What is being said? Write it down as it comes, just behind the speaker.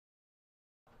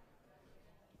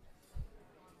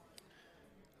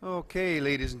Okay,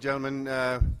 ladies and gentlemen,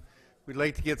 we'd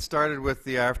like to get started with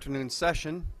the afternoon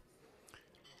session,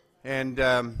 and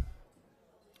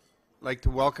like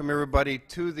to welcome everybody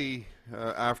to the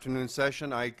afternoon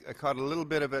session. I caught a little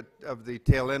bit of the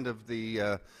tail end of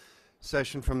the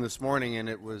session from this morning, and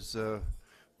it was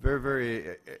very,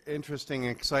 very interesting,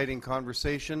 exciting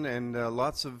conversation, and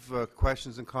lots of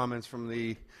questions and comments from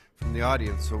the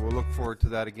audience. So we'll look forward to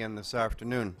that again this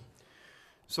afternoon.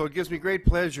 So it gives me great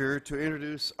pleasure to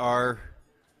introduce our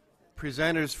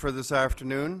presenters for this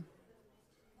afternoon,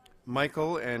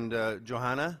 Michael and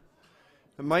Johannah.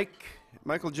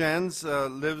 Michael Janz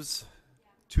lives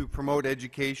to promote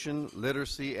education,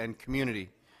 literacy, and community.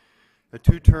 A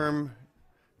two-term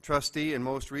trustee and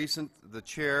most recent, the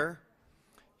chair.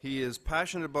 He is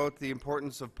passionate about the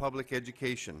importance of public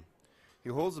education. He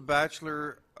holds a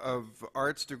Bachelor of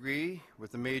Arts degree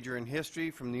with a major in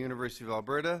history from the University of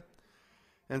Alberta,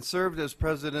 and served as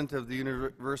president of the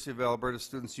University of Alberta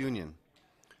Students' Union.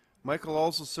 Michael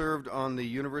also served on the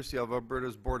University of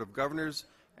Alberta's Board of Governors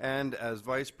and as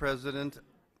vice president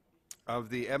of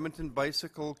the Edmonton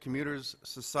Bicycle Commuters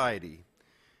Society.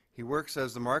 He works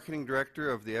as the marketing director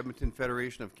of the Edmonton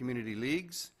Federation of Community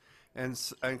Leagues and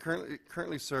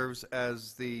currently serves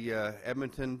as the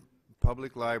Edmonton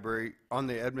Public Library on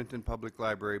the Edmonton Public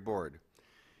Library Board.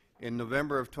 In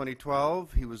November of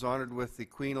 2012, he was honored with the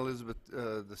Queen Elizabeth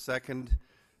II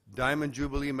Diamond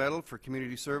Jubilee Medal for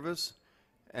Community Service,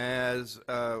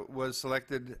 was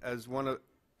selected as one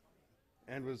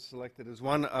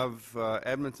of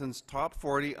Edmonton's top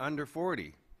 40 under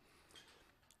 40.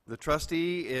 The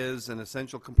trustee is an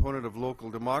essential component of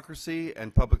local democracy,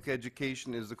 and public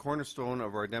education is the cornerstone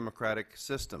of our democratic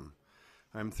system.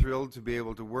 I'm thrilled to be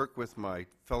able to work with my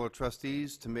fellow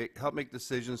trustees to help make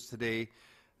decisions today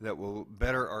that will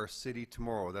better our city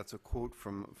tomorrow. That's a quote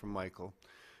from Michael.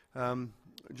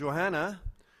 Johannah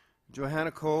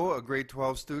Coe, a grade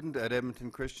 12 student at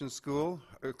Edmonton Christian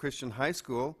High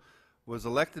School, was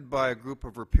elected by a group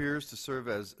of her peers to serve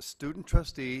as student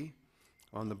trustee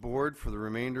on the board for the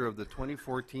remainder of the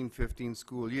 2014-15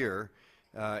 school year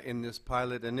in this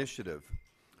pilot initiative.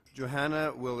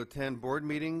 Johannah will attend board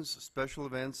meetings, special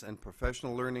events, and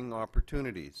professional learning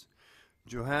opportunities.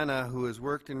 Johannah, who has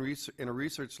worked in a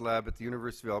research lab at the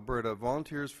University of Alberta,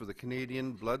 volunteers for the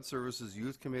Canadian Blood Services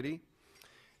Youth Committee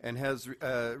and has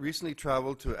recently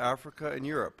traveled to Africa and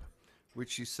Europe,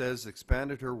 which she says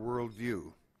expanded her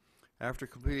worldview. After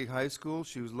completing high school,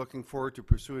 she was looking forward to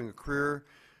pursuing a career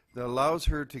that allows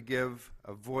her to give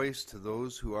a voice to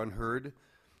those who are unheard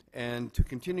and to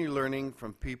continue learning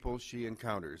from people she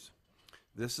encounters.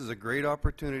 This is a great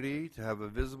opportunity to have a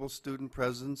visible student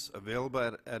presence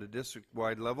available at a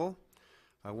district-wide level.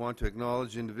 I want to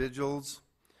acknowledge individuals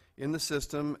in the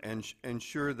system and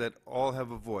ensure that all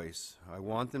have a voice. I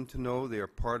want them to know they are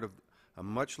part of a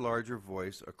much larger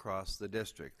voice across the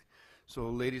district. So,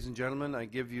 ladies and gentlemen, I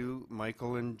give you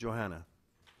Michael and Johannah.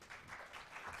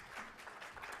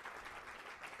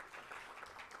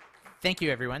 Thank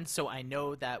you, everyone. So I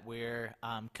know that we're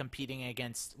competing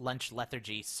against lunch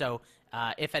lethargy. So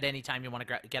if at any time you want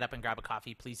to get up and grab a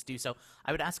coffee, please do so.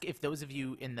 I would ask if those of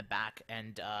you in the back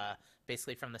and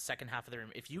basically from the second half of the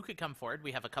room, if you could come forward.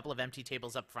 We have a couple of empty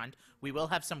tables up front. We will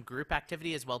have some group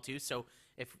activity as well, too. So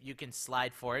if you can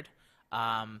slide forward.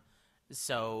 Yeah,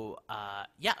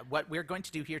 what we're going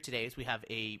to do here today is we have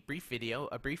a brief video,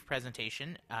 a brief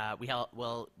presentation. We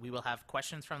will have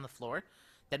questions from the floor.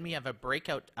 Then we have a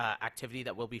breakout activity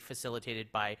that will be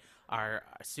facilitated by our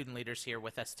student leaders here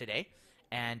with us today,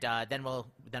 and then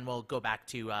we'll go back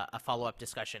to a follow-up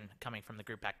discussion coming from the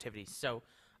group activities. So,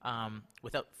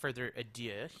 without further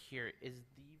ado, here is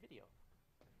the video.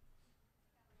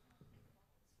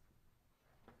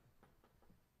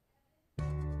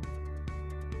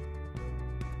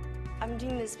 I'm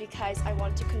doing this because I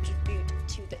want to contribute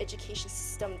to the education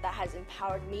system that has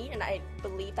empowered me, and I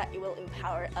believe that it will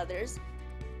empower others.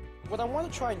 What I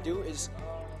want to try and do is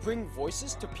bring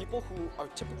voices to people who are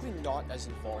typically not as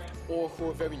involved or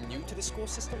who are very new to the school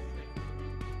system.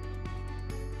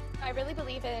 I really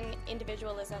believe in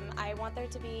individualism. I want there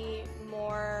to be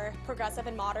more progressive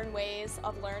and modern ways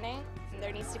of learning. And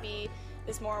there needs to be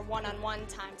this more one-on-one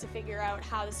time to figure out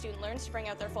how the student learns to bring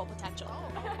out their full potential.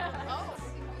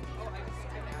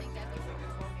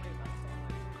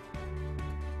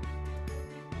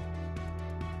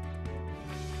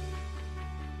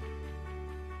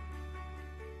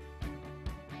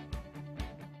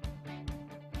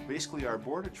 Basically, our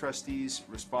Board of Trustees'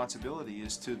 responsibility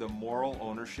is to the moral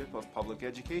ownership of public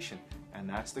education, and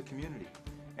that's the community.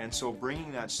 And so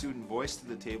bringing that student voice to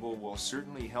the table will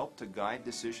certainly help to guide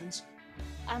decisions.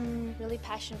 I'm really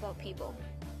passionate about people.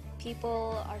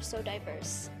 People are so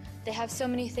diverse. They have so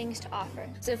many things to offer.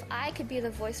 So if I could be the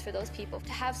voice for those people,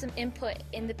 to have some input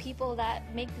in the people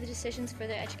that make the decisions for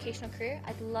their educational career,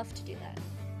 I'd love to do that.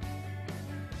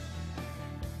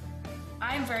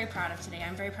 I'm very proud of today.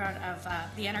 I'm very proud of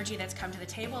the energy that's come to the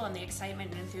table and the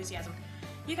excitement and enthusiasm.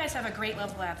 You guys have a great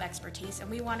level of expertise, and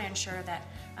we want to ensure that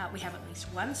we have at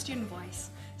least one student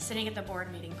voice sitting at the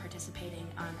board meeting, participating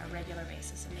on a regular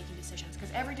basis and making decisions,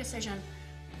 because every decision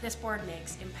this board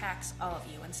makes impacts all of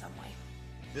you in some way.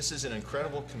 This is an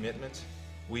incredible commitment.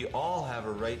 We all have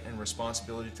a right and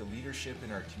responsibility to leadership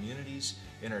in our communities,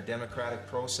 in our democratic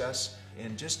process,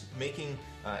 and just making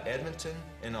Edmonton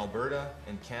and Alberta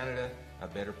and Canada a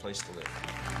better place to live.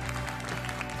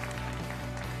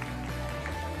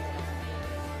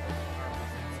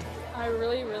 I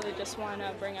really just want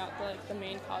to bring out the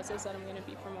main causes that I'm going to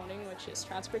be promoting, which is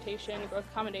transportation, growth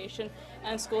accommodation,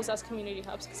 and schools as community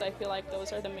hubs, because I feel like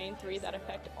those are the main three that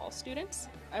affect all students.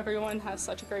 Everyone has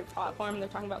such a great platform. They're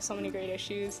talking about so many great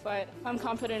issues, but I'm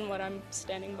confident in what I'm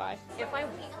standing by. If I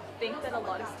think that a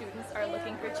lot of students are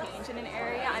looking for change in an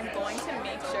area, I'm going to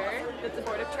make sure that the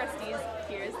Board of Trustees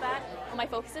hears that. My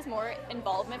focus is more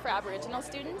involvement for Aboriginal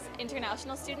students,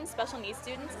 international students, special needs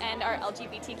students, and our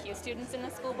LGBTQ students in the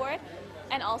school board.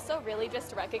 And also really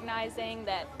just recognizing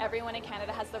that everyone in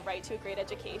Canada has the right to a great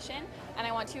education, and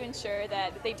I want to ensure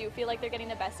that they do feel like they're getting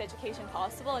the best education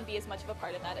possible and be as much of a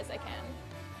part of that as I can.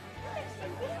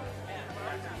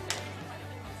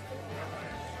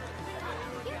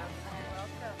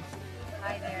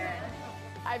 Hi there.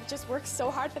 I've just worked so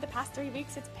hard for the past 3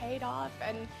 weeks. It's paid off,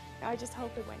 and I just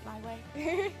hope it went my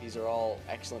way. These are all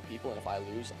excellent people, and if I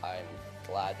lose, I'm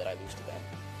glad that I lose to them.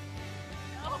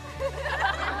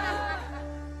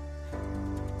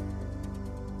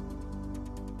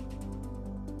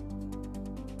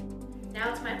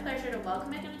 Now it's my pleasure to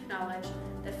welcome and acknowledge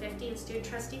the 15 student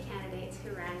trustee candidates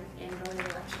who ran in the late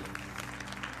election.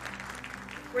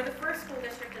 We're the first school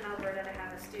district in Alberta to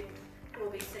have a student who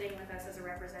will be sitting with us as a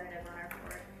representative on our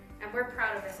board, and we're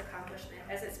proud of this accomplishment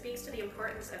as it speaks to the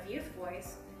importance of youth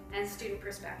voice and student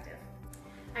perspective.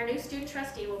 Our new student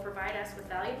trustee will provide us with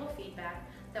valuable feedback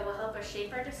that will help us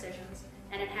shape our decisions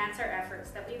and enhance our efforts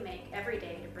that we make every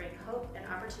day to bring hope and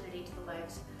opportunity to the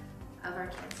lives of our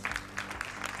kids.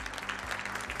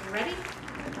 You ready?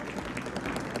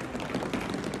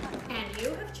 And you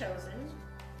have chosen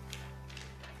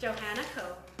Johannah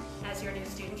as your new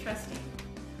student trustee.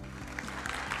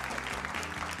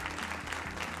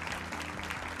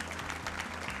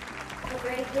 A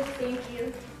very big thank you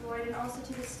to the board and also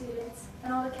to the students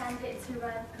and all the candidates who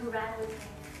ran with me.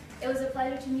 It was a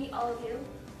pleasure to meet all of you,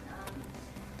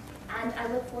 and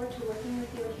I look forward to working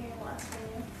with you and hearing lots from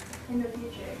you in the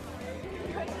future.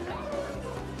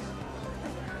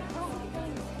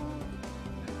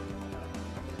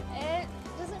 It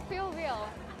doesn't feel real.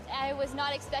 I was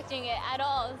not expecting it at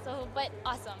all, but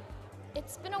awesome.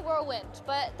 It's been a whirlwind,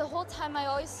 but the whole time I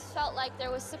always felt like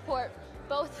there was support,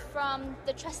 both from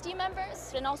the trustee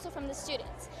members and also from the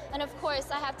students. And of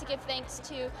course, I have to give thanks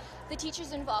to the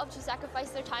teachers involved who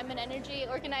sacrificed their time and energy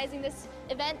organizing this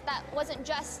event that wasn't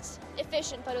just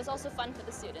efficient, but it was also fun for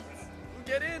the students.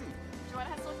 Get in! Joanna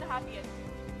has looked the happiest.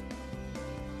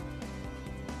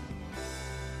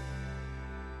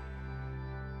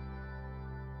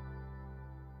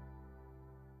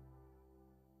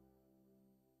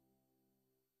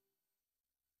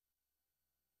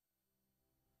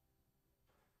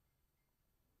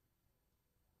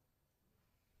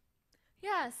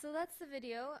 Yeah, so that's the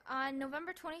video. On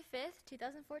November 25th,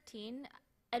 2014,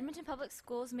 Edmonton Public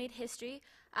Schools made history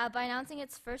by announcing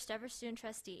its first ever student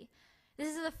trustee.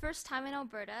 This is the first time in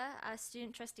Alberta a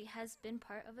student trustee has been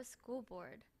part of a school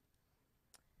board.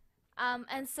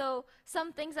 And so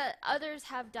some things that others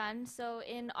have done, so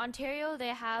in Ontario they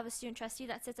have a student trustee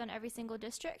that sits on every single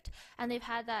district, and they've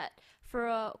had that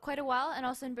for quite a while, and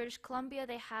also in British Columbia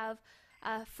they have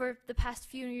for the past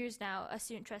few years now a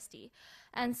student trustee.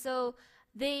 And so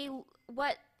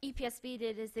what EPSB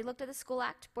did is they looked at the School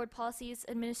Act, board policies,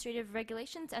 administrative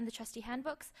regulations, and the trustee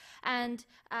handbooks, and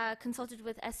consulted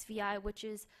with SVI, which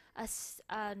is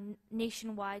a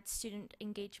nationwide student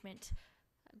engagement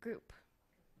group.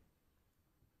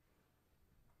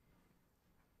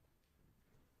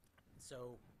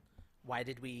 So why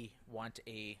did we want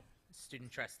a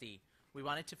student trustee? We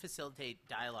wanted to facilitate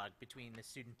dialogue between the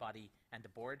student body and the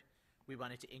board. We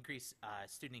wanted to increase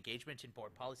student engagement in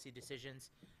board policy decisions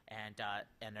and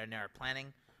in our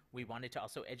planning. We wanted to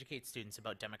also educate students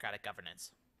about democratic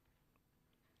governance.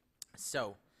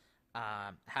 So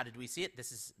how did we see it?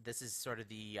 This is sort of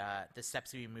the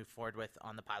steps we moved forward with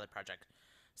on the pilot project.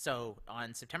 So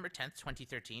on September 10th,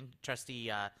 2013,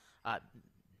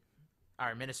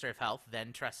 our Minister of Health,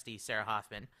 then Trustee Sarah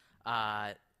Hoffman,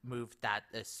 moved that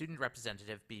a student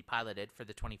representative be piloted for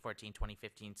the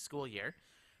 2014-2015 school year.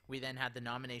 We then had the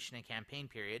nomination and campaign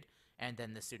period, and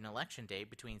then the student election day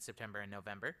between September and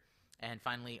November. And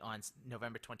finally, on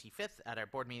November 25th, at our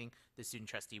board meeting, the student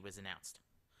trustee was announced.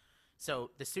 So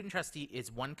the student trustee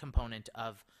is one component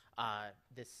of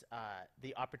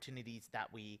the opportunities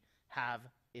that we have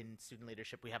in student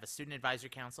leadership. We have a student advisory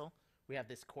council. We have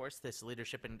this course, this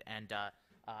leadership and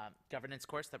governance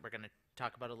course that we're going to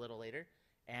talk about a little later,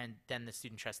 and then the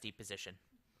student trustee position.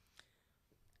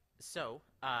 So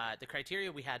the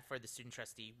criteria we had for the student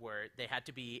trustee were they had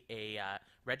to be a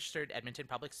registered Edmonton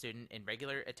public student in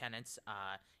regular attendance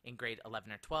in grade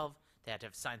 11 or 12. They had to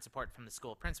have signed support from the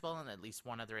school principal and at least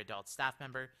one other adult staff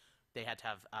member. They had to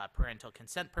have parental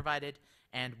consent provided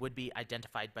and would be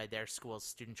identified by their school's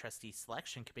student trustee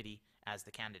selection committee as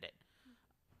the candidate.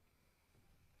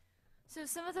 So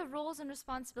some of the roles and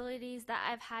responsibilities that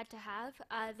I've had to have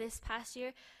this past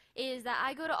year is that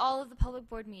I go to all of the public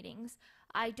board meetings.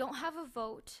 I don't have a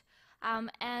vote,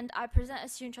 and I present a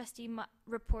student trustee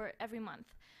report every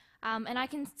month. And I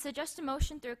can suggest a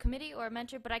motion through a committee or a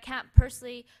mentor, but I can't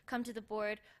personally come to the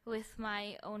board with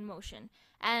my own motion.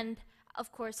 And,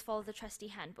 of course, follow the trustee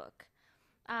handbook.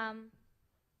 And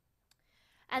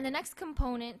the next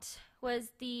component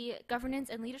was the governance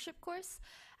and leadership course.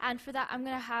 And for that, I'm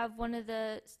going to have one of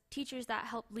the teachers that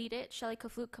helped lead it, Shelley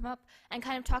Kafluk, come up and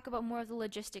kind of talk about more of the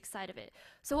logistics side of it.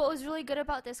 So what was really good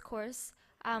about this course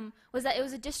was that it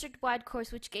was a district-wide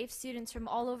course which gave students from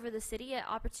all over the city an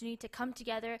opportunity to come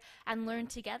together and learn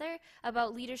together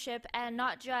about leadership and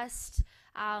not just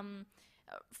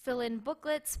fill in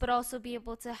booklets, but also be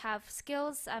able to have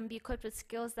skills, be equipped with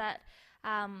skills that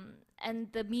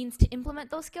and the means to implement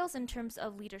those skills in terms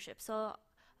of leadership. So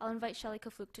I'll invite Shelley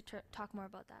Kafluk to talk more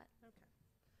about that. Okay.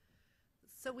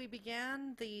 So we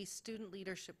began the student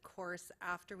leadership course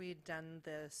after we had done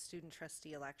the student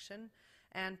trustee election.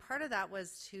 And part of that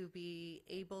was to be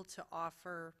able to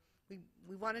offer,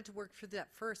 we wanted to work through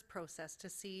that first process to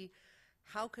see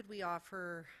how could we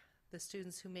offer the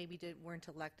students who maybe weren't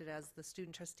elected as the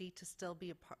student trustee to still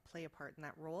be play a part in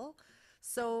that role.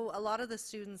 So a lot of the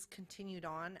students continued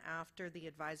on after the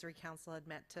advisory council had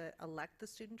met to elect the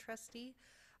student trustee,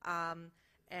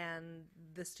 and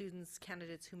the students,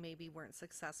 candidates who maybe weren't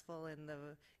successful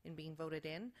in being voted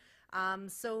in.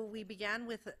 So we began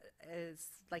with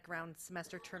like around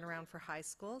semester turnaround for high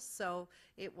school. So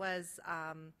it was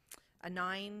a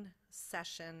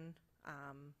 9-session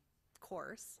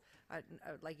course,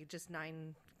 like just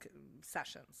 9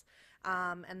 sessions,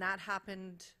 and that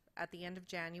happened at the end of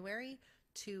January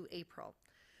to April.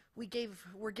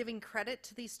 We're giving credit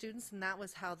to these students, and that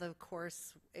was how the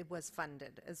course was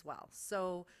funded as well.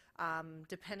 So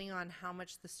depending on how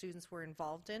much the students were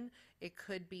involved in, it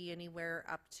could be anywhere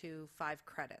up to 5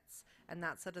 credits, and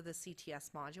that's out of the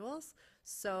CTS modules.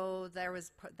 So there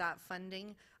was that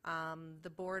funding. The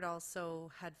board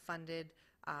also had funded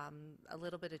a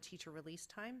little bit of teacher release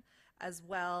time. As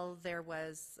well, there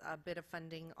was a bit of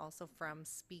funding also from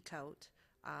Speak Out,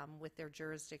 with their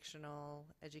jurisdictional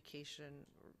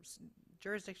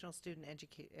student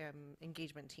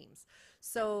engagement teams.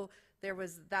 So that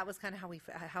was kind of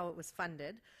how it was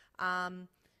funded.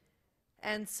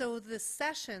 And so the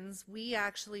sessions, we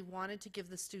actually wanted to give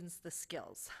the students the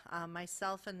skills.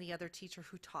 Myself and the other teacher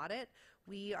who taught it,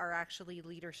 we are actually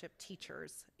leadership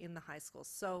teachers in the high school.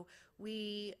 So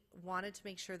we wanted to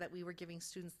make sure that we were giving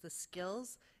students the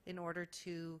skills in order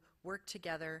to work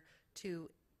together to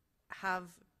have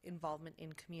involvement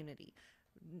in community,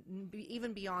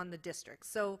 even beyond the district.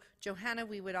 So Johannah,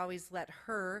 we would always let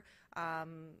her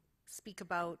speak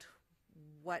about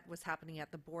what was happening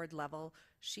at the board level.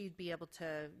 She'd be able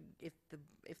to, if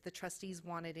the trustees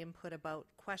wanted input about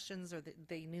questions or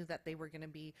they knew that they were going to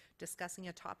be discussing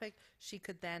a topic, she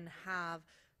could then have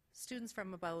students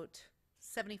from about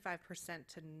 75%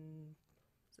 to,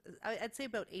 I'd say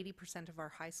about 80% of our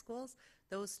high schools,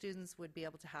 those students would be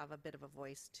able to have a bit of a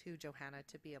voice to Johannah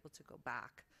to be able to go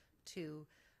back to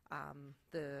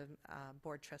the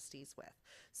board trustees with.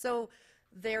 So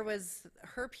there was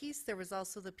her piece. There was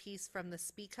also the piece from the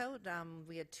Speak Out.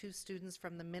 We had 2 students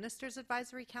from the Minister's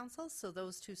Advisory Council, so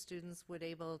those 2 students would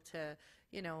able to,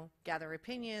 gather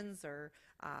opinions or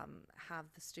have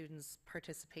the students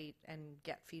participate and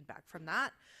get feedback from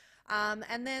that.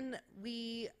 And then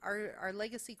our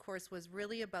legacy course was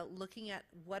really about looking at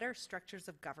what are structures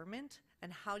of government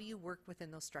and how do you work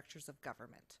within those structures of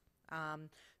government.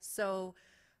 So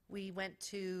we'd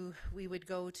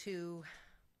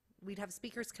have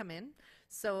speakers come in.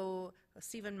 So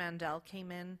Stephen Mandel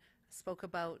came in, spoke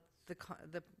about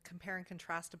the compare and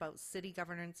contrast about city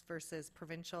governance versus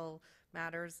provincial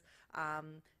matters.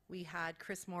 We had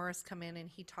Chris Morris come in, and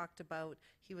he talked about,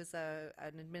 he was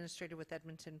an administrator with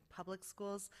Edmonton Public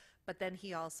Schools, but then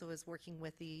he also is working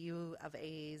with the U of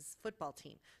A's football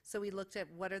team. So we looked at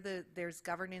what are there's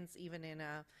governance even in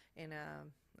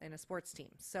a sports team.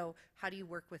 So how do you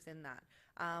work within that?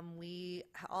 We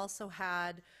also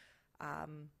had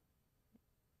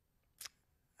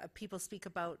people speak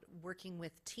about working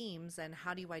with teams and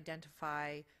how do you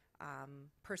identify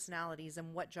personalities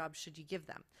and what jobs should you give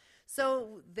them.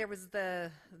 So there was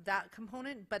that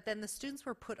component, but then the students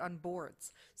were put on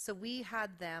boards. So we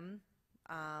had them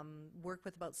work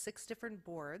with about 6 different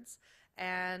boards,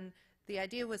 and the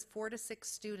idea was 4 to 6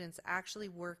 students actually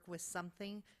work with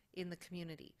something in the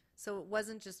community. So it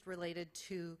wasn't just related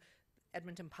to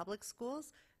Edmonton Public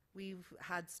Schools. We've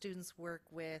had students work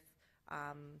with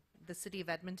the City of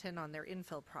Edmonton on their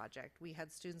infill project. We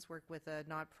had students work with a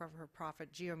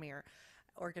not-for-profit Geomere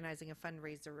organizing a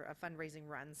fundraising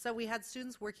run. So we had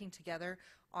students working together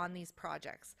on these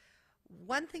projects.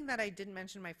 One thing that I didn't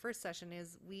mention in my first session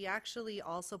is we actually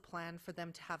also planned for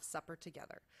them to have supper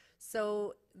together.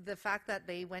 So the fact that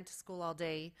they went to school all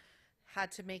day, had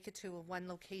to make it to one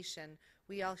location,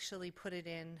 we actually put it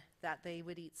in that they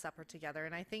would eat supper together.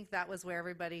 And I think that was where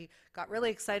everybody got really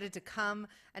excited to come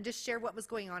and just share what was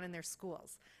going on in their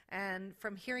schools. And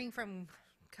from hearing from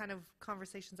kind of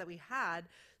conversations that we had,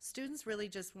 students really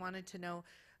just wanted to know,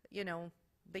 you know,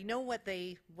 they know what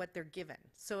they're given.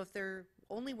 So if they're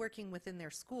only working within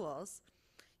their schools,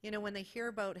 you know, when they hear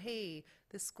about, hey,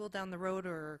 this school down the road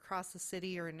or across the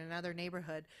city or in another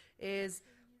neighborhood is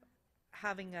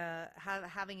having a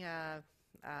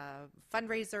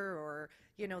fundraiser, or,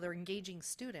 you know, they're engaging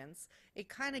students, it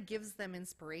kind of gives them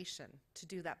inspiration to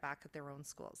do that back at their own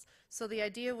schools. So the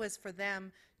idea was for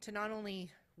them to not only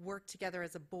work together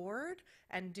as a board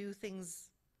and do things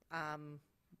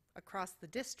across the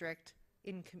district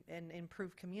and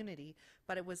improve community,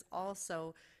 but it was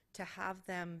also to have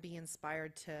them be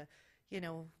inspired to, you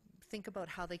know, think about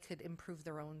how they could improve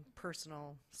their own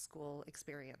personal school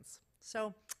experience.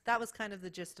 So that was kind of the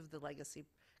gist of the legacy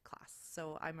class.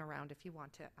 So I'm around if you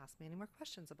want to ask me any more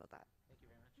questions about that. Thank you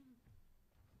very much.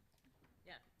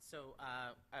 Yeah, so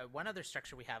one other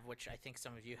structure we have, which I think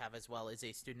some of you have as well, is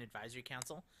a student advisory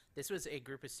council. This was a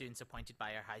group of students appointed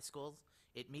by our high schools.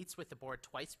 It meets with the board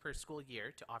twice per school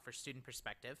year to offer student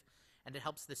perspective, and it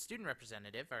helps the student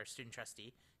representative, our student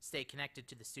trustee, stay connected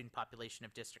to the student population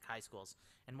of district high schools.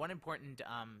 And one important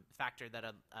factor that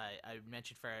I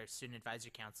mentioned for our student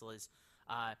advisory council is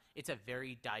it's a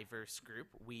very diverse group.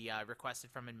 We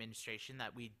requested from administration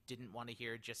that we didn't want to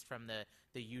hear just from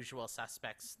the usual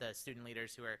suspects, the student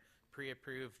leaders who are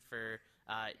pre-approved for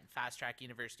Fast Track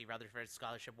University, Rutherford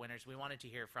Scholarship winners. We wanted to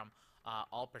hear from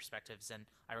all perspectives, and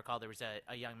I recall there was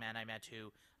a young man I met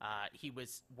who he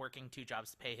was working 2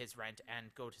 jobs to pay his rent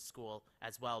and go to school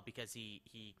as well because he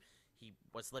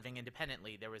was living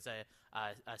independently. There was a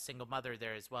single mother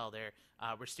there as well. There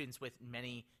were students with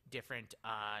many different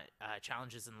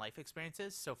challenges and life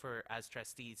experiences. So as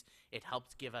trustees, it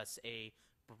helped give us a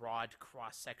broad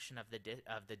cross section of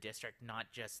the district, not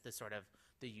just the sort of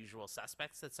the usual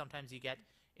suspects that sometimes you get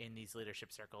in these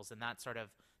leadership circles. And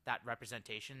that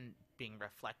representation being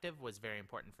reflective was very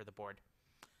important for the board.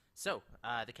 So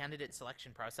the candidate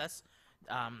selection process.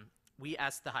 We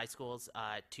asked the high schools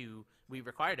we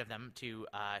required of them to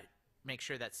make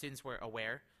sure that students were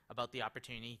aware about the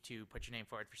opportunity to put your name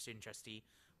forward for student trustee.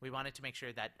 We wanted to make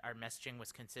sure that our messaging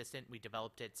was consistent. We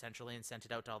developed it centrally and sent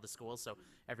it out to all the schools so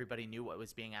everybody knew what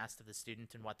was being asked of the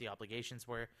student and what the obligations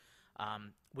were.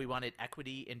 We wanted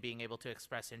equity in being able to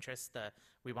express interest.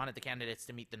 We wanted the candidates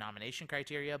to meet the nomination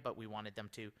criteria, but we wanted them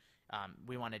to,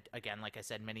 again, like I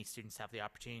said, many students have the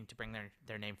opportunity to bring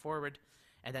their name forward.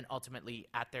 And then ultimately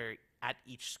at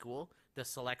each school, the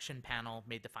selection panel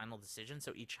made the final decision.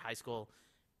 So each high school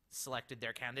selected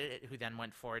their candidate, who then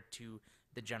went forward to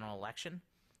the general election.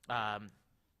 The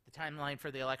timeline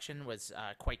for the election was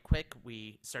quite quick.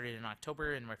 We started in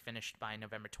October and we're finished by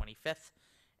November 25th.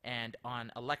 And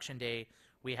on election day,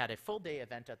 we had a full day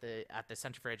event at the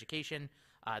Center for Education.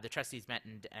 The trustees met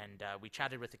and we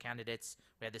chatted with the candidates.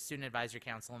 We had the student advisory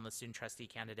council and the student trustee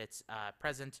candidates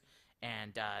present,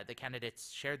 and the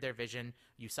candidates shared their vision.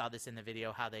 You saw this in the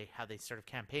video, how they sort of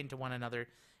campaigned to one another,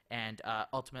 and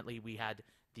ultimately we had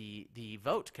the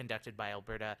vote conducted by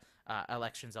Alberta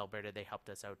Elections Alberta. They helped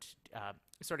us out,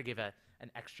 sort of give an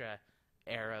extra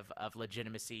air of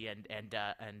legitimacy and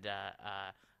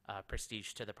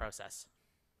prestige to the process.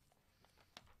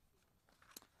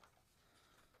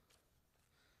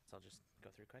 So I'll just go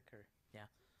through quick, or yeah,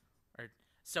 or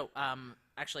so.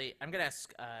 Actually, I'm gonna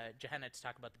ask Johannah to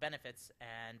talk about the benefits,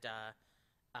 and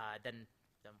then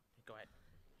go ahead.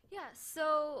 Yeah,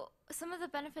 so some of the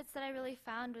benefits that I really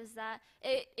found was that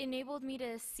it enabled me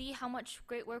to see how much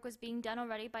great work was being done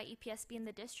already by EPSB in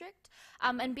the district,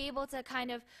 and be able to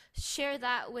kind of share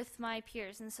that with my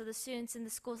peers. And so the students in the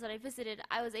schools that I visited,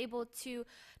 I was able to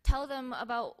tell them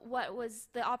about what was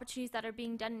the opportunities that are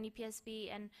being done in EPSB,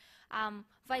 and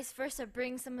vice versa,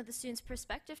 bring some of the students'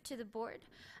 perspective to the board.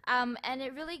 And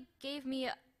it really gave me,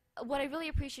 what I really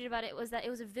appreciated about it was that it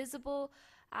was a visible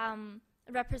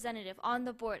representative on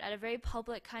the board at a very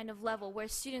public kind of level, where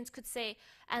students could say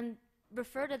and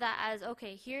refer to that as,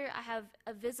 okay, here I have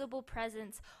a visible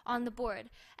presence on the board.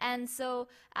 And so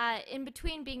in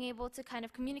between being able to kind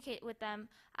of communicate with them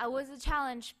was a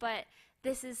challenge, but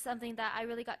this is something that I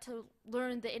really got to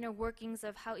learn the inner workings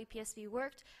of how EPSB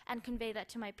worked and convey that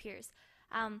to my peers.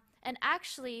 And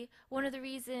actually, one of the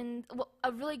reasons,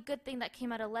 a really good thing that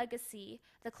came out of Legacy,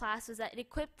 the class, was that it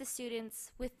equipped the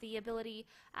students with the ability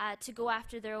to go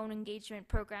after their own engagement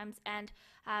programs, and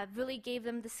really gave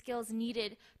them the skills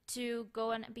needed to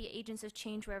go and be agents of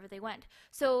change wherever they went.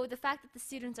 So the fact that the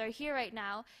students are here right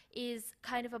now is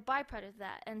kind of a byproduct of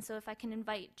that. And so if I can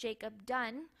invite Jacob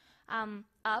Dunn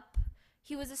up.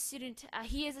 He was a student,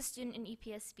 he is a student in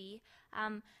EPSB,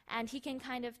 and he can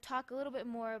kind of talk a little bit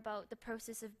more about the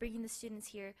process of bringing the students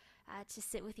here to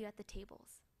sit with you at the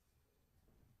tables.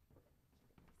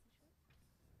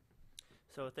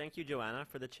 So thank you, Joanna,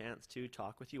 for the chance to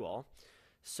talk with you all.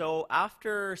 So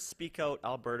after Speak Out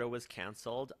Alberta was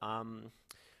canceled,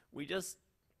 it's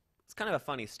kind of a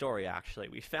funny story, actually.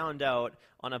 We found out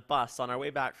on a bus on our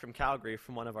way back from Calgary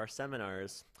from one of our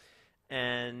seminars,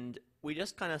 and we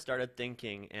just kind of started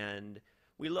thinking, and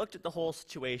we looked at the whole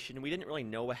situation. We didn't really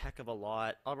know a heck of a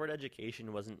lot. Alberta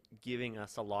Education wasn't giving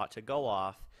us a lot to go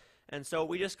off. And so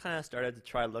we just kind of started to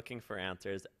try looking for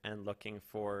answers and looking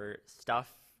for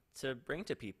stuff to bring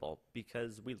to people,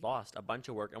 because we lost a bunch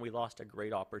of work and we lost a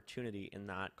great opportunity in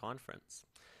that conference.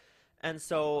 And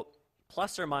so,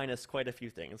 plus or minus quite a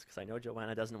few things, because I know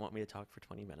Joanna doesn't want me to talk for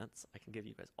 20 minutes. I can give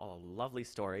you guys all a lovely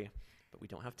story, but we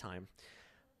don't have time.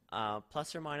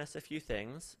 Plus or minus a few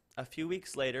things. A few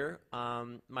weeks later,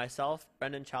 myself,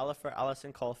 Brendan Chalifer,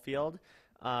 Allison Caulfield,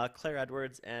 Claire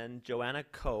Edwards, and Joanna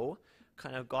Coe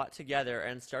kind of got together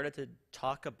and started to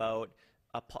talk about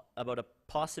a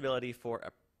possibility for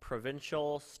a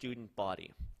provincial student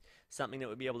body, something that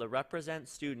would be able to represent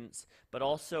students, but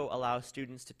also allow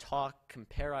students to talk,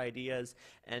 compare ideas,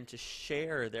 and to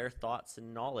share their thoughts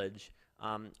and knowledge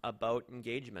about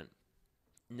engagement.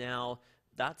 Now,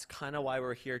 that's kind of why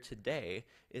we're here today,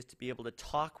 is to be able to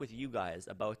talk with you guys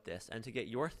about this and to get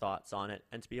your thoughts on it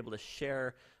and to be able to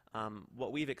share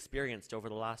what we've experienced over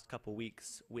the last couple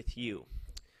weeks with you.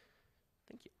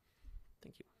 Thank you.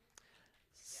 Thank you.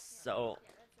 So,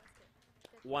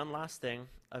 one last thing,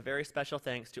 a very special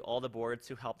thanks to all the boards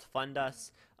who helped fund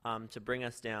us to bring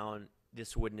us down.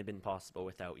 This wouldn't have been possible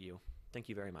without you. Thank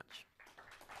you very much.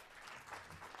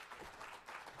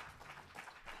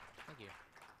 Thank you.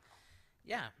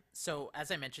 Yeah, so as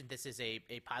I mentioned, this is a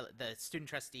pilot. The student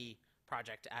trustee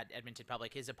project at Edmonton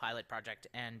Public is a pilot project,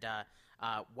 and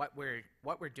what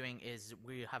we're doing is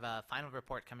we have a final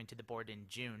report coming to the board in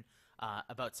June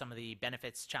about some of the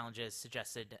benefits, challenges,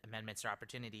 suggested amendments, or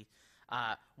opportunities.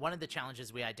 One of the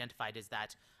challenges we identified is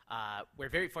that we're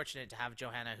very fortunate to have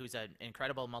Johannah, who's an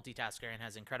incredible multitasker and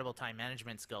has incredible time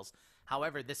management skills.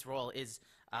 However, this role is,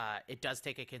 it does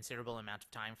take a considerable amount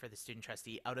of time for the student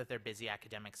trustee out of their busy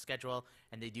academic schedule,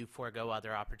 and they do forego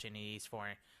other opportunities for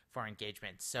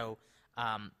engagement. So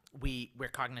we're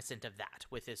cognizant of that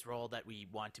with this role, that we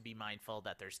want to be mindful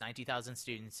that there's 90,000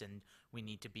 students and we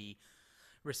need to be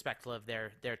respectful of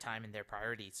their time and their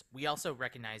priorities. We also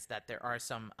recognize that there are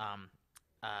some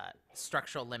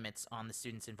structural limits on the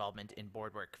students' involvement in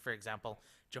board work. For example,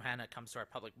 Johannah comes to our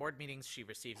public board meetings. She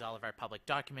receives all of our public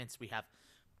documents. We have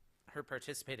her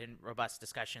participate in robust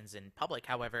discussions in public.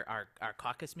 However, our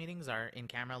caucus meetings, our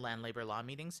in-camera land labor law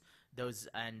meetings, those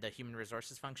and the human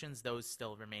resources functions, those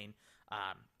still remain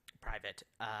private.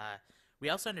 We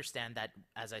also understand that,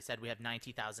 as I said, we have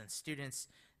 90,000 students.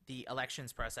 The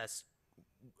elections process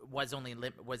was only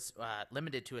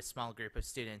limited to a small group of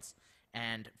students,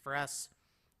 and for us,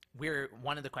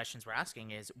 one of the questions we're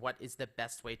asking is, what is the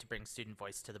best way to bring student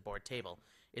voice to the board table?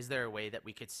 Is there a way that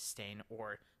we could sustain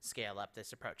or scale up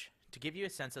this approach? To give you a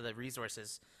sense of the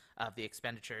resources of the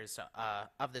expenditures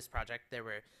of this project, there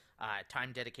were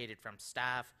time dedicated from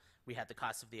staff, we had the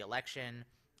cost of the election,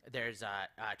 there's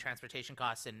transportation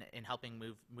costs in helping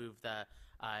move the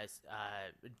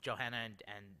Johannah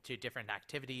and to different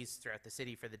activities throughout the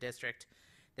city for the district.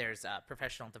 There's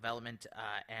professional development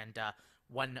and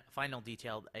one final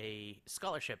detail, a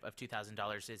scholarship of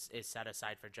 $2,000 is set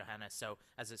aside for Johannah. So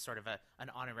as a sort of an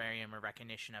honorarium or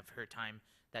recognition of her time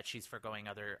that she's forgoing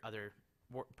other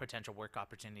potential work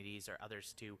opportunities or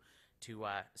others to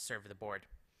serve the board.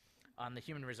 On the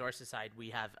human resources side, we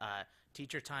have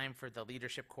teacher time for the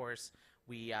leadership course.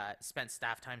 We spent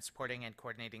staff time supporting and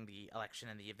coordinating the election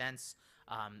and the events.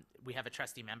 We have a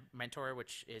trustee mentor,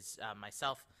 which is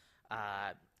myself.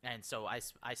 And so I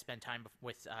spend time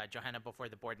with Johannah before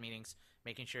the board meetings,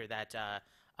 making sure that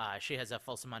she has a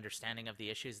fulsome understanding of the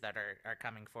issues that are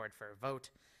coming forward for a vote.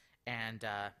 And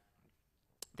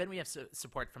then we have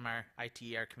support from our IT,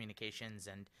 our communications,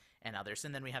 and others.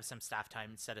 And then we have some staff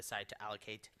time set aside to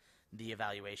allocate the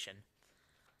evaluation.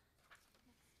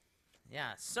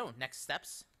 Yeah, so next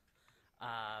steps.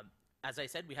 As I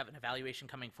said, we have an evaluation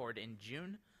coming forward in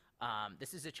June.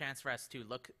 This is a chance for us to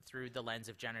look through the lens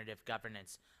of generative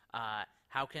governance.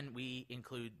 How can we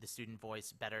include the student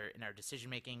voice better in our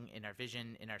decision-making, in our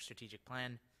vision, in our strategic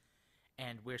plan?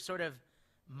 And we're sort of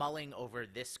mulling over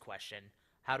this question.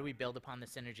 How do we build upon the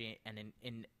synergy and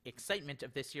in excitement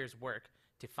of this year's work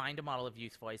to find a model of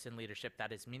youth voice and leadership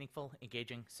that is meaningful,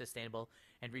 engaging, sustainable,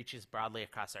 and reaches broadly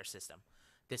across our system?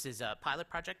 This is a pilot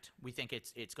project. We think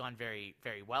it's gone very,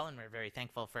 very well, and we're very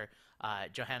thankful for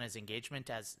Johannah's engagement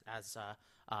as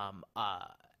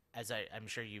I'm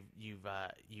sure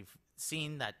you've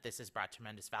seen that this has brought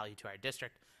tremendous value to our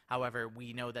district. However,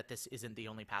 we know that this isn't the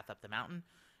only path up the mountain,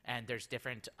 and there's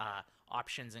different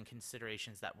options and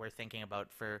considerations that we're thinking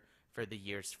about for the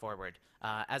years forward.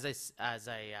 As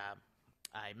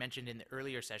I mentioned in the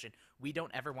earlier session, we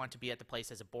don't ever want to be at the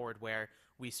place as a board where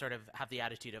we sort of have the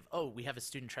attitude of, oh, we have a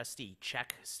student trustee,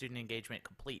 check, student engagement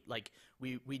complete. Like,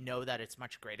 we know that it's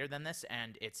much greater than this,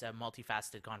 and it's a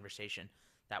multifaceted conversation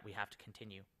that we have to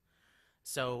continue.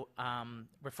 So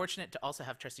we're fortunate to also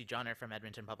have Trustee Johannah from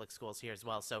Edmonton Public Schools here as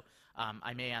well. So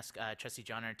I may ask Trustee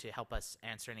Johannah to help us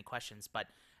answer any questions, but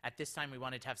at this time we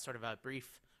wanted to have sort of a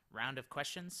brief round of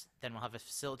questions, then we'll have a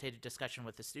facilitated discussion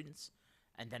with the students,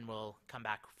 and then we'll come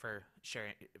back to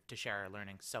share our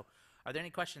learning. So are there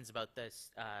any questions about this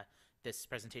this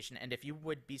presentation? And if you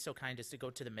would be so kind as to go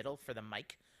to the middle for the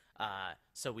mic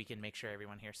so we can make sure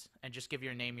everyone hears. And just give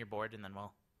your name, your board, and then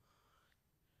we'll...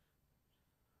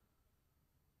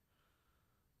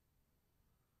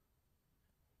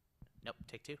 Nope,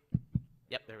 take two.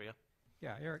 Yep, there we go.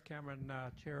 Yeah, Eric Cameron,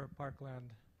 Chair of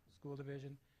Parkland School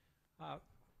Division.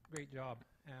 Great job,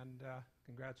 and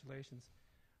congratulations.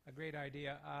 A great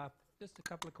idea. Just a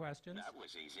couple of questions. That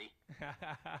was easy.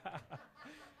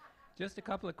 Just a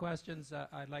couple of questions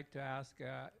I'd like to ask.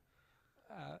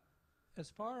 As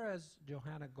far as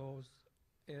Johannah goes,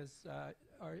 is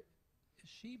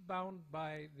she bound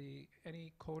by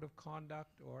any code of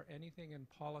conduct or anything in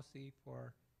policy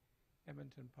for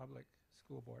Edmonton Public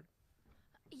School Board?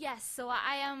 Yes, so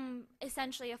I am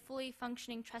essentially a fully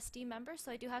functioning trustee member,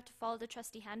 so I do have to follow the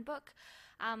trustee handbook.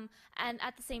 And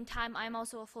at the same time, I'm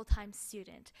also a full-time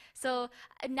student. So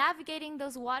navigating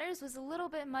those waters was a little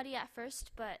bit muddy at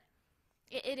first, but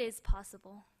it is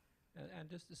possible. And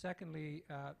just secondly,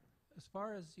 as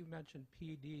far as you mentioned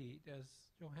PD, does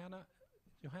Johannah,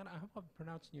 I hope I'm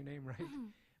pronouncing your name right,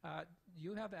 do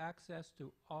you have access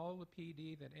to all the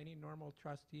PD that any normal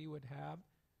trustee would have?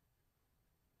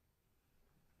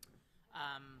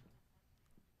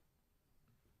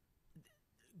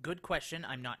 Good question.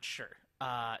 I'm not sure.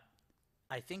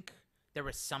 I think there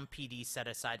was some PD set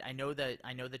aside. I know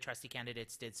the trustee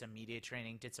candidates did some media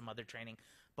training, did some other training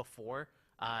before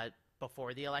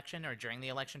the election or during the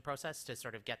election process to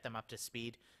sort of get them up to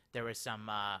speed. There was some.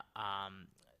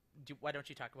 Why don't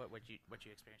you talk about what you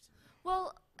experienced?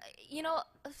 Well, you know,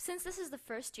 since this is the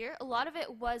first year, a lot of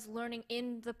it was learning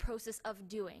in the process of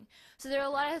doing. So there are a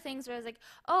lot of things where I was like,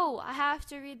 oh, I have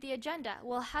to read the agenda.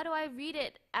 Well, how do I read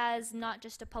it as not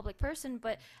just a public person,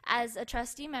 but as a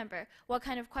trustee member? What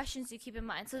kind of questions do you keep in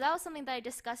mind? So that was something that I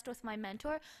discussed with my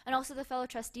mentor and also the fellow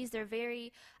trustees. They're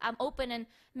very open, and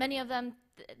many of them,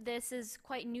 this is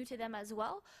quite new to them as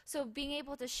well. So being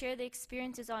able to share the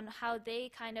experiences on how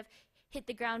they kind of hit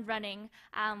the ground running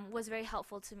was very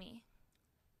helpful to me.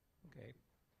 Okay,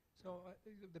 so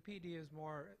the PD is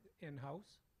more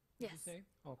in-house? Yes. You say?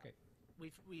 Okay.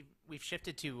 We've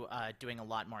shifted to doing a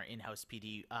lot more in-house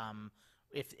PD.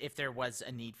 If there was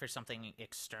a need for something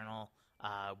external,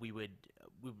 we would.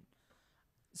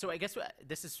 So I guess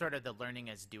this is sort of the learning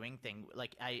as doing thing.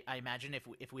 Like I imagine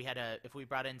if we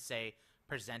brought in, say,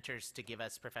 presenters to give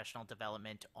us professional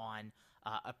development on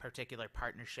a particular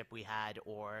partnership we had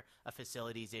or a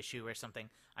facilities issue or something,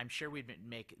 I'm sure we'd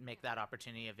make that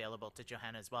opportunity available to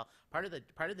Johannah as well. Part of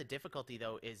the difficulty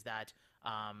though is that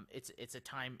it's a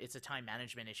time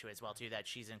management issue as well too, that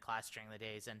she's in class during the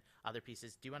days and other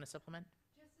pieces. Do you want to supplement?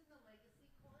 Just in the legacy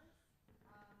course,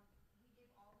 we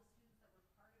gave all the students that were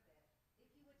part of it, if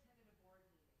you attended a board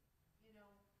meeting, you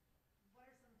know, what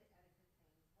are some of the etiquette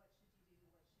things? What should you do?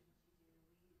 What shouldn't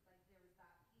you do? There was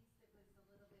that piece that was a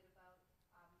little bit about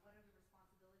what are the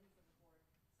responsibilities of the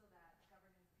board, so that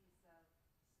governance piece of,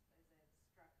 is it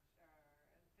structure,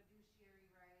 fiduciary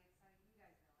rights? You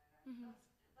guys know it. Mhm.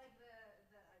 Like the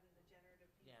generative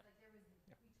piece. Yeah. Like there was,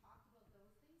 we talked about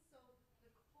those things. So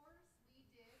the course we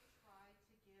did try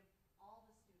to give all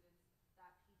the students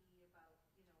that PD about,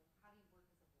 you know, how do you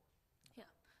work as a board. Yeah,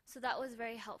 so that was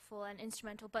very helpful and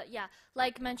instrumental. But yeah,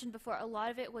 like mentioned before, a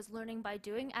lot of it was learning by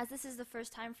doing. As this is the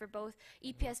first time for both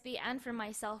EPSB and for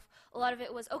myself, a lot of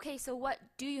it was, okay, so what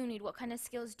do you need? What kind of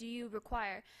skills do you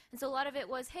require? And so a lot of it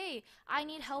was, hey, I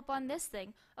need help on this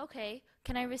thing. Okay,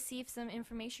 can I receive some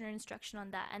information or instruction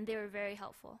on that? And they were very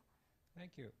helpful.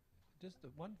 Thank you. Just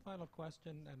one final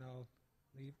question, and I'll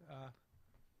leave.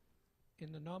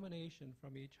 In the nomination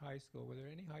from each high school, were there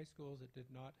any high schools that did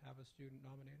not have a student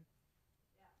nominated?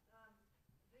 Yeah,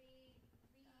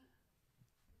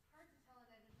 it's hard to tell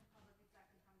in Edmonton Public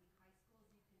exactly how many high schools you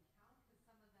can count, because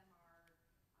some of them are,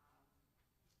 they don't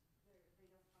function like a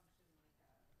regular school,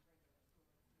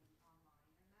 it's maybe online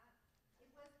and that.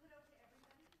 It was put out to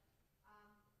everybody.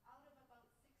 Out of about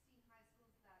 16 high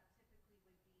schools that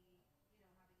typically would be,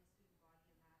 you know, having a student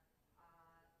body in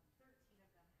that, 13 of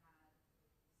them had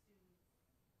students run as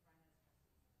trustees.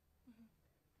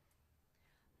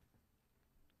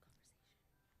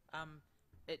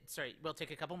 Sorry, we'll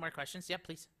take a couple more questions. Yeah,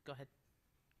 please go ahead.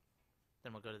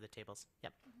 Then we'll go to the tables.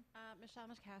 Yep. Michelle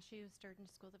Mashkashu, Sturgeon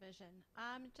School Division.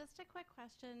 Just a quick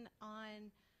question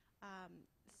on,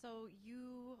 so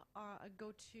you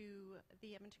go to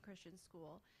the Edmonton Christian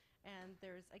School, and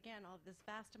there's, again, all this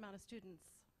vast amount of students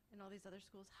in all these other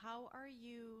schools. How are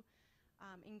you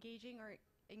engaging or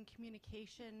in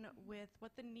communication with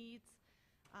what the needs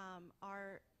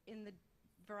are in the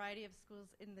variety of schools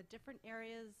in the different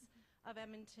areas of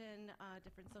Edmonton,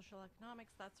 different social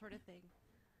economics, that sort of thing?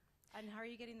 And how are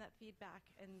you getting that feedback?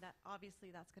 And that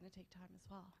obviously that's going to take time as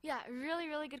well. Yeah, really,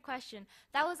 really good question.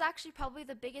 That was actually probably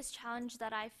the biggest challenge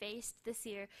that I faced this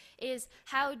year, is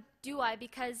how do I,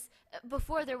 because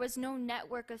before there was no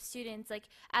network of students, like,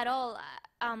 at all.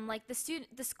 Like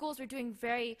the schools were doing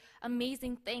very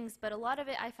amazing things, but a lot of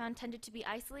it I found tended to be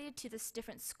isolated to the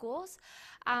different schools.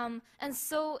 And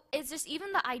so it's just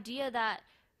even the idea that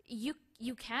you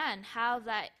can have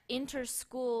that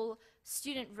inter-school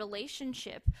student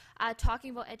relationship,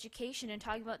 talking about education and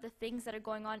talking about the things that are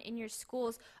going on in your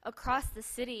schools across the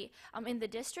city, in the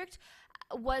district,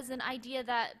 was an idea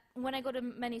that when I go to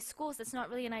many schools, it's not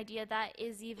really an idea that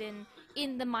is even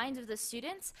in the minds of the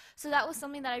students. So that was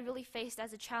something that I really faced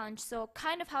as a challenge. So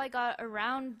kind of how I got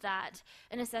around that,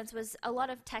 in a sense, was a lot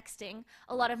of texting,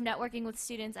 a lot of networking with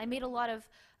students. I made a lot of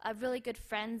really good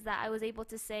friends that I was able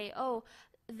to say, oh,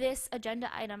 this agenda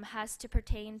item has to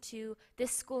pertain to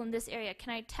this school in this area.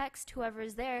 Can I text whoever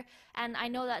is there? And I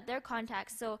know that their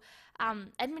contacts. So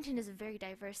Edmonton is a very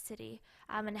diverse city,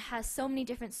 and it has so many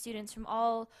different students from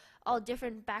all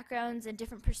different backgrounds and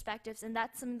different perspectives, and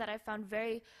that's something that I found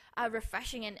very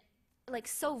refreshing and like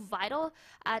so vital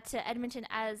to Edmonton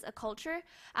as a culture.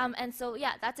 And so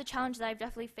yeah, that's a challenge that I've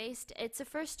definitely faced. It's a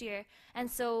first year,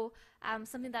 and so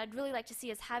something that I'd really like to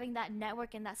see is having that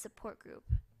network and that support group.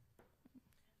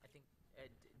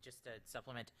 Just to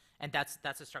supplement, and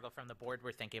that's a struggle from the board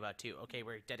we're thinking about too. Okay,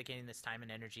 we're dedicating this time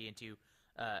and energy into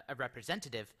a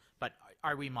representative, but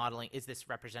are we modeling, is this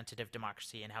representative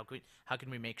democracy, and how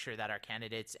can we make sure that our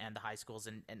candidates and the high schools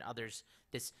and others,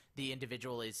 the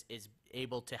individual is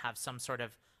able to have some sort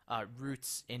of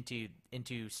roots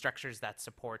into structures that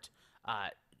support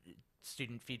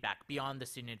student feedback beyond the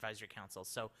student advisory council.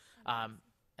 So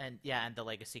and the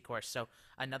legacy course. So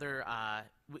another,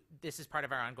 this is part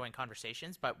of our ongoing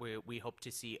conversations, but we hope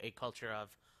to see a culture of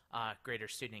greater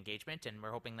student engagement, and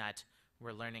we're hoping that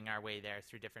we're learning our way there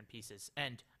through different pieces.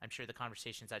 And I'm sure the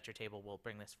conversations at your table will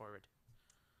bring this forward.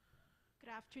 Good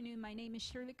afternoon. My name is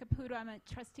Shirley Caputo. I'm a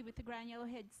trustee with the Grand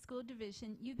Yellowhead School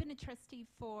Division. You've been a trustee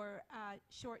for a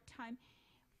short time.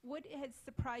 What has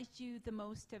surprised you the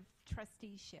most of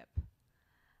trusteeship?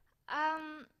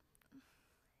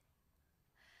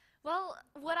 Well,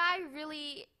 what I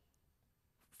really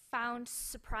found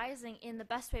surprising in the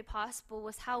best way possible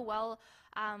was how well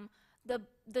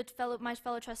my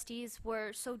fellow trustees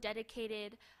were so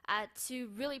dedicated to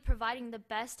really providing the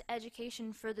best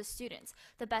education for the students,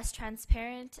 the best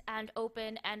transparent and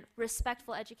open and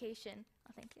respectful education.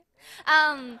 Oh, thank you.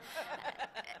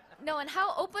 No, and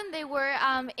how open they were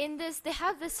in this. They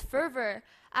have this fervor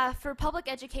for public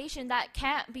education that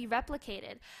can't be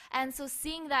replicated, and so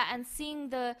seeing that and seeing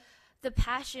the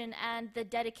passion and the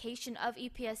dedication of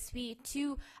EPSB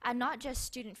to not just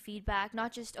student feedback,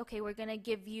 not just, okay, we're going to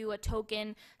give you a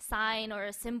token, sign, or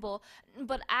a symbol,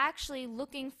 but actually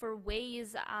looking for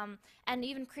ways and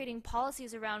even creating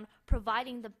policies around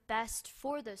providing the best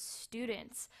for the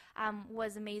students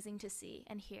was amazing to see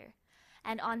and hear.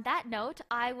 And on that note,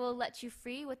 I will let you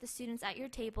free with the students at your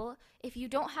table. If you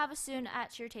don't have a student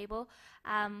at your table,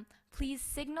 please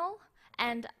signal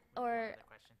and or,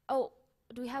 oh,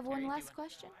 do we have one last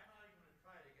question?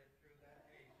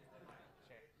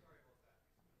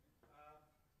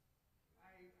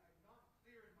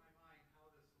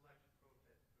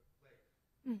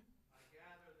 Mm. I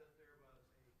gather that there was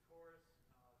a course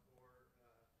for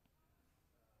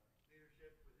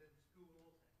leadership within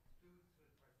schools, and students who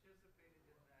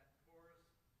participated in that course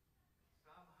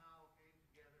somehow came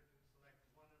together to select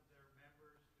one of their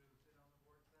members to sit on the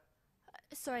board. Is that?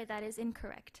 Sorry, that is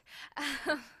incorrect.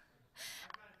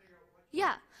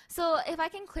 Yeah, so if I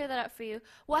can clear that up for you,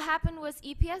 what happened was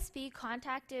EPSB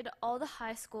contacted all the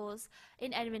high schools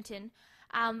in Edmonton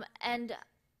and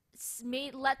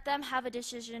let them have a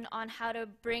decision on how to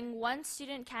bring one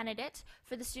student candidate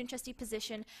for the student trustee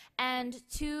position and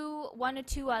one or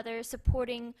two other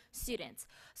supporting students.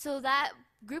 So that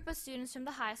group of students from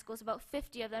the high schools, about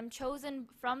 50 of them, chosen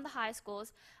from the high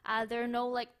schools. There are no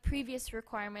like previous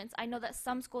requirements. I know that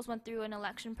some schools went through an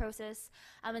election process,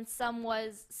 and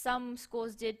some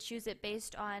schools did choose it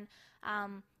based on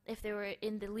if they were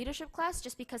in the leadership class,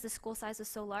 just because the school size was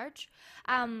so large.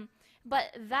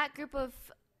 But that group of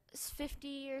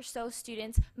 50 or so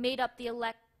students made up the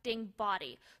electing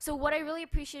body. So what I really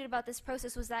appreciated about this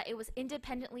process was that it was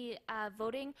independently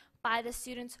voting by the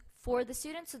students for the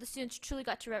students, so the students truly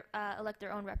got to elect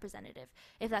their own representative,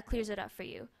 if that clears it up for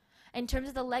you. In terms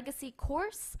of the legacy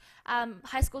course,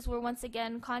 high schools were once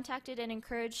again contacted and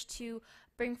encouraged to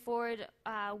bring forward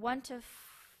 1 to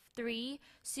 3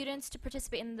 students to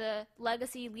participate in the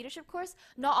legacy leadership course.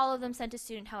 Not all of them sent a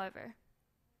student, however.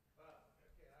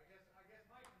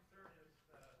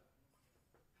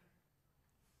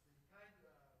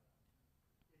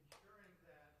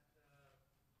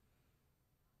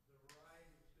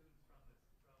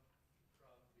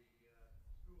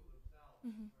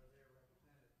 Mm-hmm. Where they're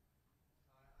represented.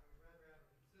 I would rather have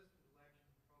a consistent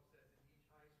election process in each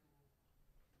high school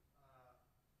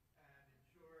and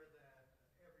ensure that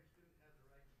every student has the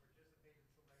right to participate in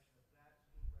selection of that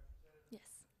school representative.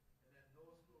 Yes. And then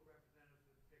those school representatives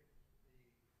would pick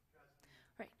the trustees.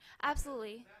 Right.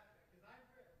 Absolutely. Because I'm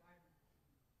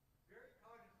very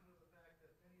cognizant of the fact that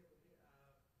many of a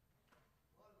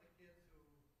lot of the kids who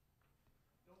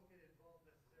don't get involved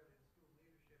necessarily in school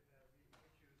leadership have the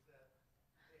issues that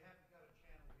they haven't got a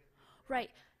channel to get through. Right.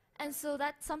 And so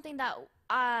that's something that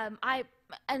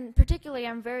and particularly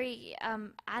I'm very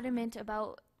adamant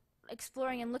about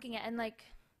exploring and looking at, and like,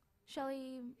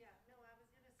 Shelley? Yeah, no, I was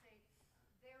going to say,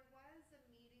 there was a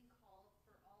meeting called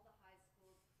for all the high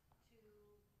schools to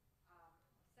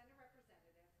send a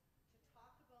representative to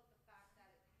talk about the fact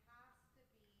that it has to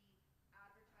be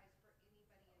advertised for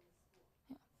anybody in the school.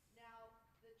 Yeah. Now,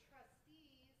 the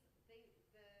trustees,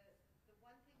 the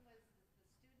one thing was the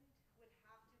student would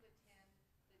have to attend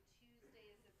the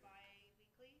Tuesday, is it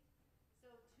bi-weekly? So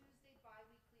Tuesday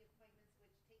bi-weekly appointments,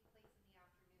 which take place in the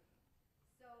afternoon.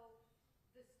 So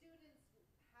the students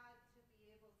had to be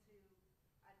able to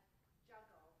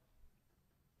juggle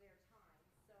their time.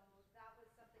 So that was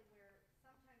something where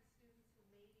sometimes students who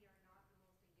maybe are not the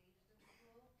most engaged in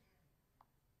school,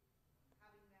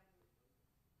 having them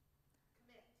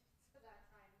commit to that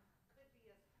time could be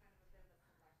a kind of a bit of a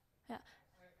selection. Yeah.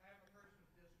 I am a person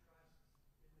who distrusts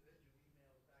individual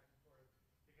emails back and forth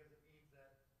because it means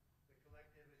that the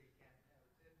collectivity can't have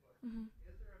its input. Mm-hmm.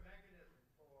 Is there a mechanism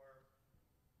for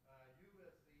you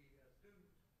as the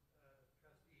student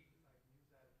trustee, if I can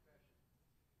use that expression,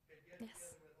 can get Yes.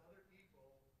 together with other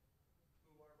people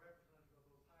who are representatives of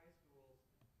those high schools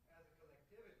as a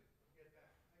collectivity to get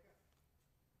back?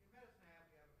 In Medicine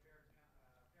Hat, we have a parent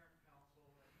council,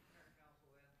 and each parent council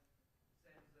then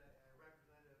sends a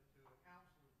representative to a student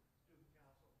council,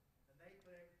 and they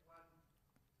pick one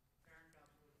parent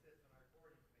council that sits on our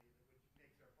boarding committee, which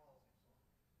makes our policy and so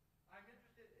on. I'm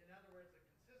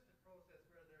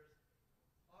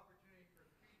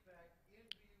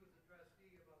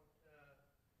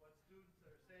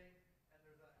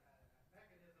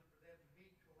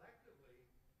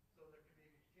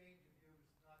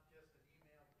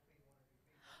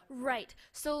Right.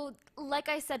 So, like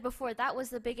I said before, that was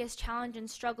the biggest challenge and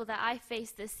struggle that I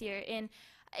faced this year in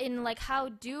like how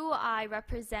do I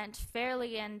represent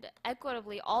fairly and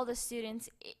equitably all the students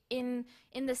in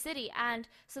the city, and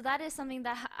so that is something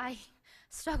that I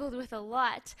struggled with a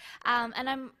lot,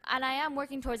 and I am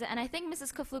working towards it, and I think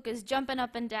Mrs. Kafluka is jumping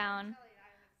up and down.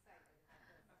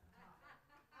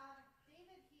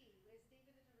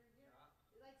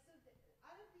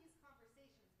 Out of these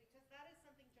conversations, because that is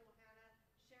something Johannah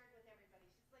shared with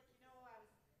everybody. She's like, I'm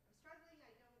struggling.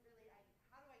 I don't really,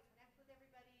 how do I connect with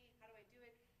everybody? How do I do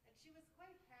it? And she was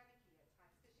quite panicky at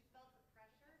times because she felt the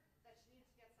pressure that she needs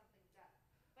to get something done.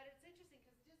 But it's interesting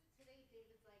because just today,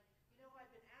 David's like,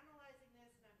 I've been analyzing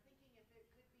this and I'm thinking if it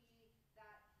could be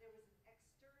that there was an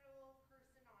external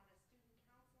person on a student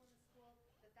council in the school,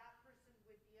 that person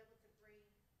would be able to bring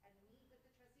and meet with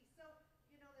the trustees. So,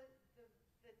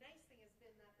 the nice thing has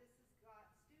been that this has got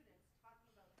students talking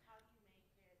about how do you make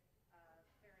it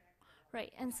fair and equitable.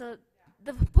 Right, and so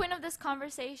the point of this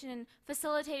conversation and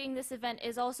facilitating this event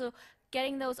is also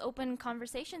getting those open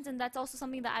conversations, and that's also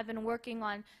something that I've been working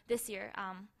on this year,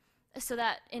 so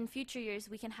that in future years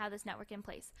we can have this network in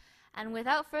place. And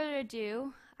without further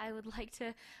ado, I would like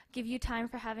to give you time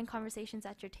for having conversations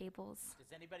at your tables.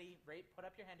 Does anybody, put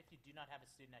up your hand if you do not have a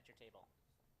student at your table.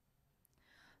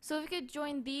 So if you could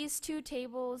join these two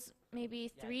tables, maybe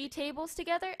three tables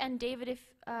together, and David, if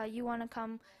you want to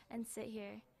come and sit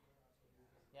here.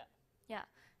 Yeah. Yeah,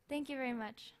 thank you very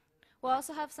much. We'll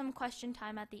also have some question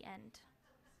time at the end.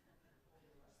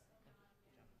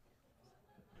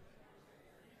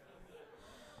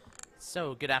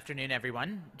 So, good afternoon,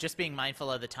 everyone. Just being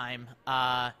mindful of the time,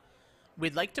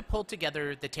 we'd like to pull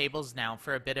together the tables now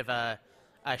for a bit of a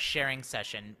sharing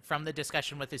session. From the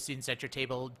discussion with the students at your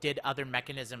table, did other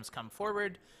mechanisms come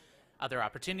forward, other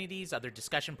opportunities, other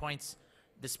discussion points?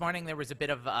 This morning there was a bit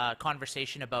of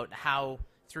conversation about how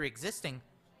through existing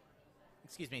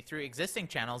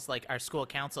channels like our school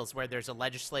councils, where there's a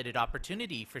legislated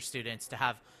opportunity for students to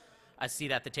have a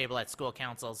seat at the table at school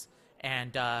councils,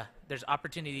 and there's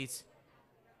opportunities.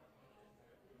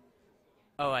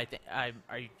 Oh, are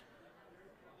you?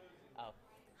 Oh,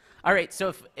 all right.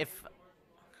 So if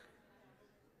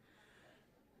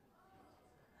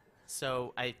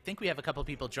So I think we have a couple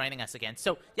people joining us again.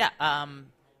 So yeah,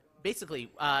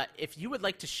 basically, if you would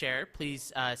like to share,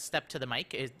 please step to the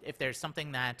mic. If there's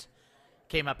something that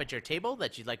came up at your table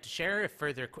that you'd like to share,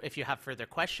 if you have further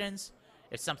questions,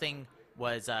 if something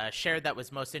was shared that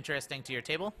was most interesting to your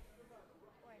table.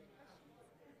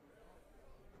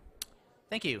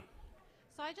 Thank you.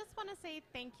 So I just want to say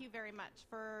thank you very much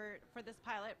for this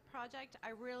pilot project. I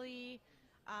really,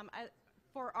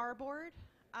 for our board,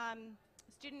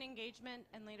 student engagement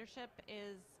and leadership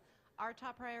is our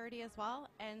top priority as well.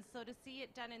 And so to see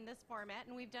it done in this format,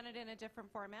 and we've done it in a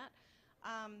different format,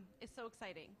 is so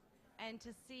exciting. And to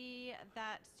see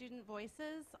that student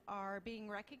voices are being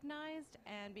recognized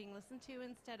and being listened to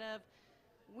instead of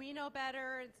we know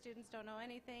better, students don't know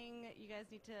anything, you guys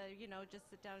need to, just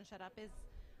sit down and shut up,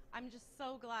 I'm just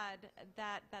so glad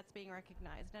that that's being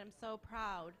recognized. And I'm so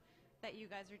proud that you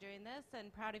guys are doing this,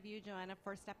 and proud of you, Johanna,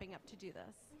 for stepping up to do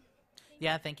this.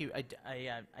 Yeah, thank you.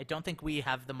 I don't think we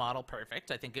have the model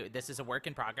perfect. I think this is a work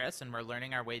in progress, and we're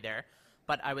learning our way there.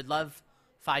 But I would love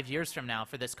 5 years from now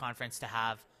for this conference to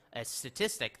have a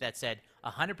statistic that said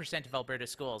 100% of Alberta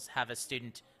schools have a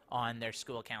student on their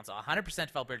school council. 100%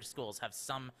 of Alberta schools have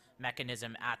some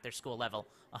mechanism at their school level.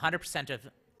 100% of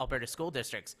Alberta school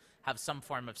districts have some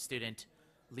form of student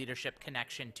leadership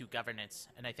connection to governance,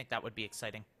 and I think that would be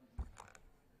exciting.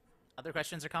 Other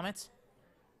questions or comments?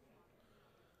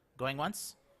 Going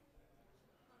once?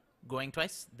 Going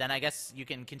twice? Then I guess you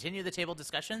can continue the table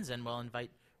discussions, and we'll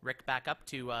invite Rick back up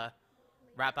to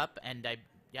wrap up. And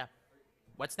yeah,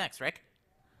 what's next, Rick?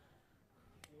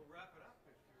 We'll wrap it up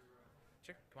if you're...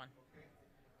 Sure, come on. Okay.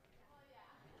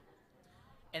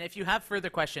 And if you have further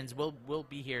questions, we'll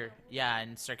be here, yeah,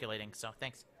 and circulating. So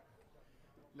thanks.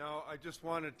 Now, I just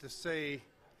wanted to say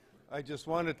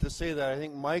that I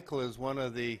think Michael is one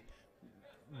of the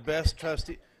best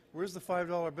trustees. Where's the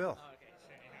 $5 bill?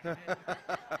 Oh, okay,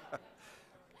 sure.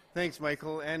 Thanks,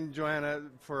 Michael and Johanna,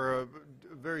 for a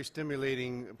very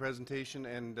stimulating presentation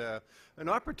and an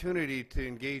opportunity to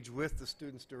engage with the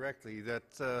students directly.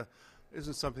 That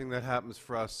isn't something that happens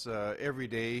for us every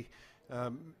day,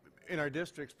 in our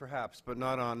districts perhaps, but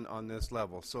not on this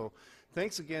level. So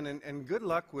thanks again, and good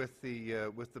luck with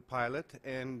the pilot.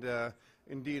 And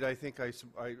indeed, I think I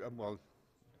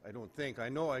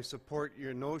know I support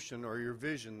your notion or your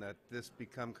vision that this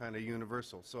become kind of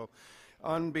universal. So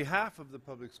on behalf of the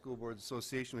Public School Boards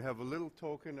Association, we have a little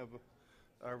token of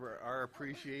our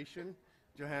appreciation.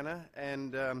 Johanna.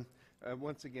 And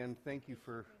once again, thank you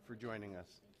for joining us.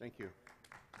 Thank you.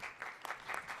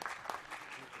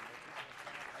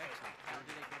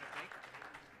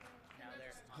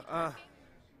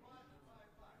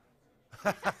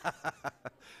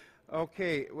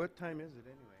 Okay, what time is it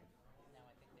anyway?